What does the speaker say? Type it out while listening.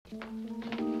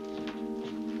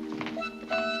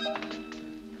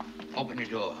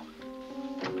door.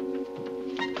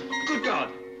 Good God!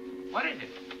 What is it?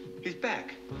 He's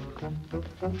back.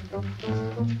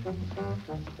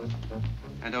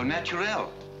 And au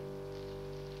naturel.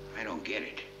 I don't get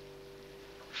it.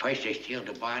 First they steal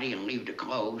the body and leave the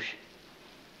clothes.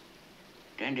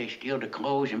 Then they steal the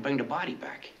clothes and bring the body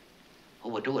back. Who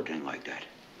would do a thing like that?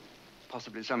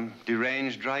 Possibly some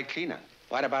deranged dry cleaner.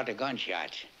 What about the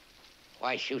gunshots?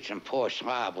 Why shoot some poor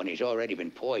slob when he's already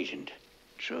been poisoned?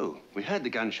 True. We heard the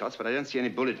gunshots, but I don't see any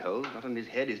bullet holes. Not on his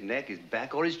head, his neck, his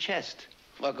back, or his chest.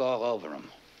 Look all over him.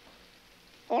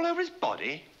 All over his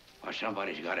body? Well,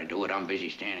 somebody's got to do it. I'm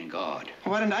busy standing guard.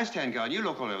 Well, why don't I stand guard? You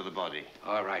look all over the body.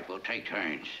 All right, we'll take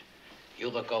turns. You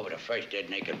look over the first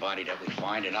dead naked body that we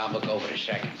find, and I'll look over the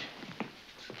second.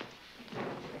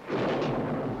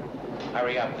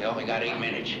 Hurry up. We only got 8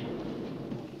 minutes.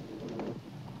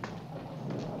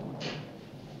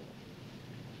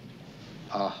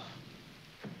 Oh.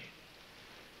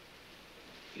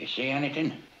 You see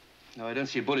anything? No, I don't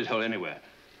see a bullet hole anywhere.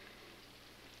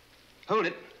 Hold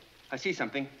it. I see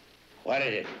something. What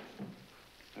is it?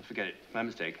 Don't forget it. My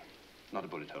mistake. Not a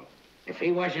bullet hole. If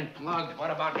he wasn't plugged, what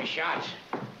about the shots?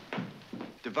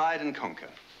 Divide and conquer.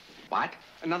 What?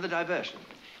 Another diversion.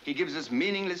 He gives us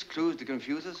meaningless clues to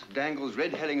confuse us, dangles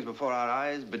red herrings before our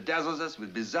eyes, bedazzles us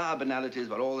with bizarre banalities,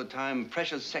 while all the time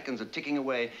precious seconds are ticking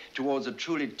away towards a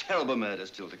truly terrible murder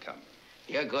still to come.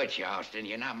 You're good, Charleston.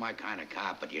 You're not my kind of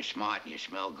cop, but you're smart and you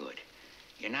smell good.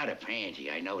 You're not a pansy,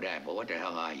 I know that, but what the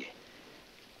hell are you?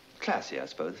 Classy, I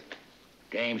suppose.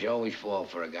 Dames always fall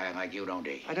for a guy like you, don't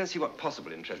they? I don't see what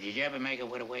possible interest. Did you ever make it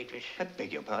with a waitress? I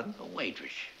beg your pardon? A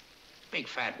waitress. Big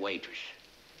fat waitress.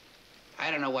 I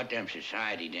don't know what them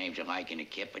society dames are like in the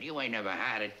kip, but you ain't never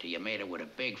had it till you made it with a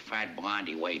big fat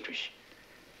blondie waitress.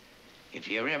 If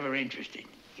you're ever interested,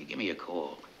 you give me a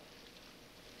call.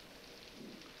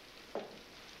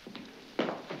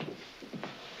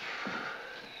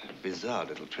 Bizarre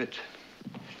little twit.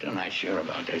 Still not sure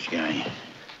about this guy.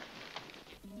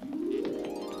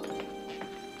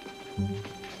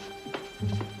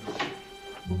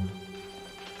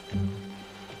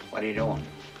 What are you doing?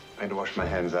 I'm going to wash my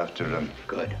hands after,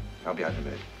 Good. I'll be out in a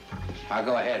minute. I'll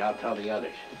go ahead. I'll tell the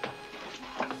others.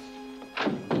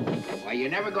 Well, you're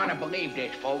never going to believe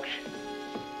this, folks.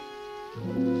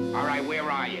 All right, where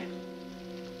are you?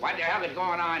 What the hell is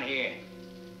going on here?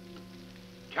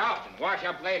 Charleston, wash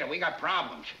up later. We got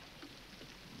problems.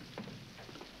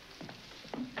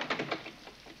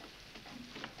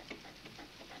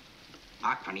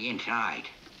 Locked from the inside.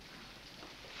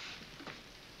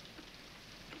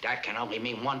 That can only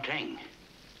mean one thing.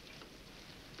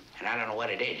 And I don't know what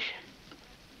it is.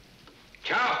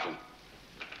 Charleston!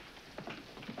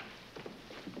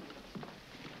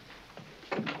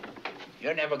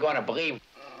 You're never going to believe...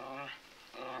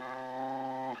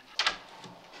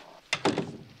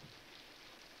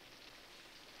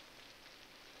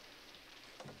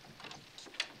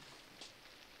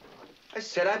 I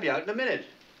said I'd be out in a minute.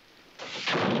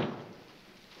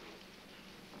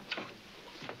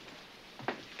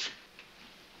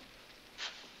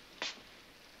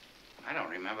 I don't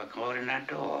remember closing that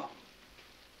door.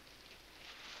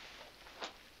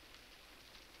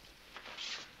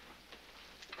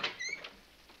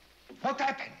 What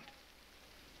happened?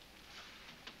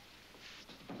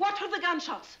 What were the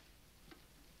gunshots?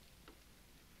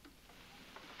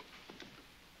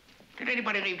 Did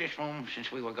anybody leave this room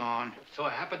since we were gone? So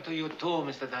it happened to you too,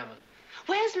 Mr. Diamond.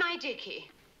 Where's my Dickie?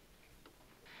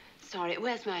 Sorry,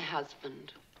 where's my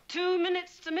husband? 2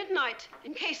 minutes to midnight,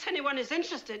 in case anyone is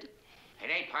interested. It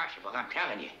ain't possible, I'm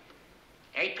telling you.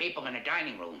 8 people in a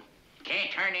dining room.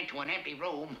 Can't turn into an empty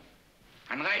room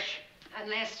unless...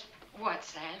 Unless what,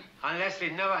 Sam? Unless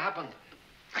it never happened.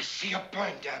 I see your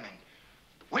point, Diamond.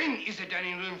 When is a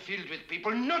dining room filled with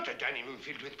people, not a dining room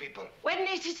filled with people? When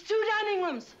it is 2 dining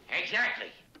rooms. Exactly.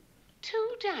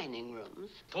 2 dining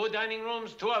rooms? 2 dining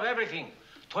rooms, 2 of everything.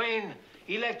 Twin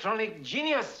electronic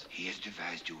genius. He has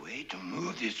devised a way to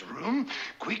move this room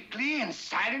quickly and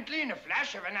silently in a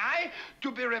flash of an eye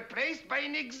to be replaced by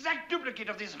an exact duplicate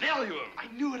of this volume. I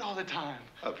knew it all the time.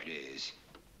 Oh, please.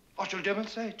 I shall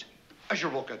demonstrate. I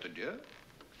shall walk out the door,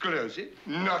 close it,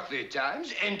 knock 3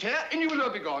 times, enter, and you will all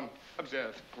be gone.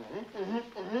 Observe.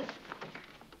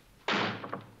 I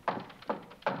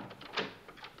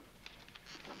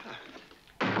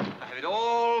have it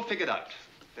all figured out.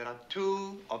 There are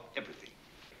 2 of everything.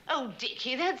 Oh,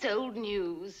 Dickie, that's old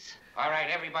news. All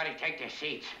right, everybody take their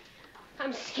seats.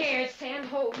 I'm scared, Sam.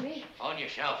 Hold me. Hold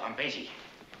yourself, I'm busy.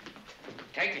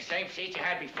 Take the same seat you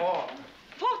had before.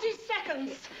 40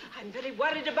 seconds. I'm very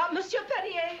worried about Monsieur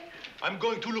Perrier. I'm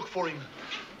going to look for him.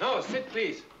 No, sit,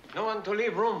 please. No one to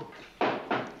leave room.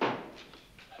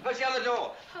 Close the other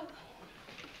door. Oh,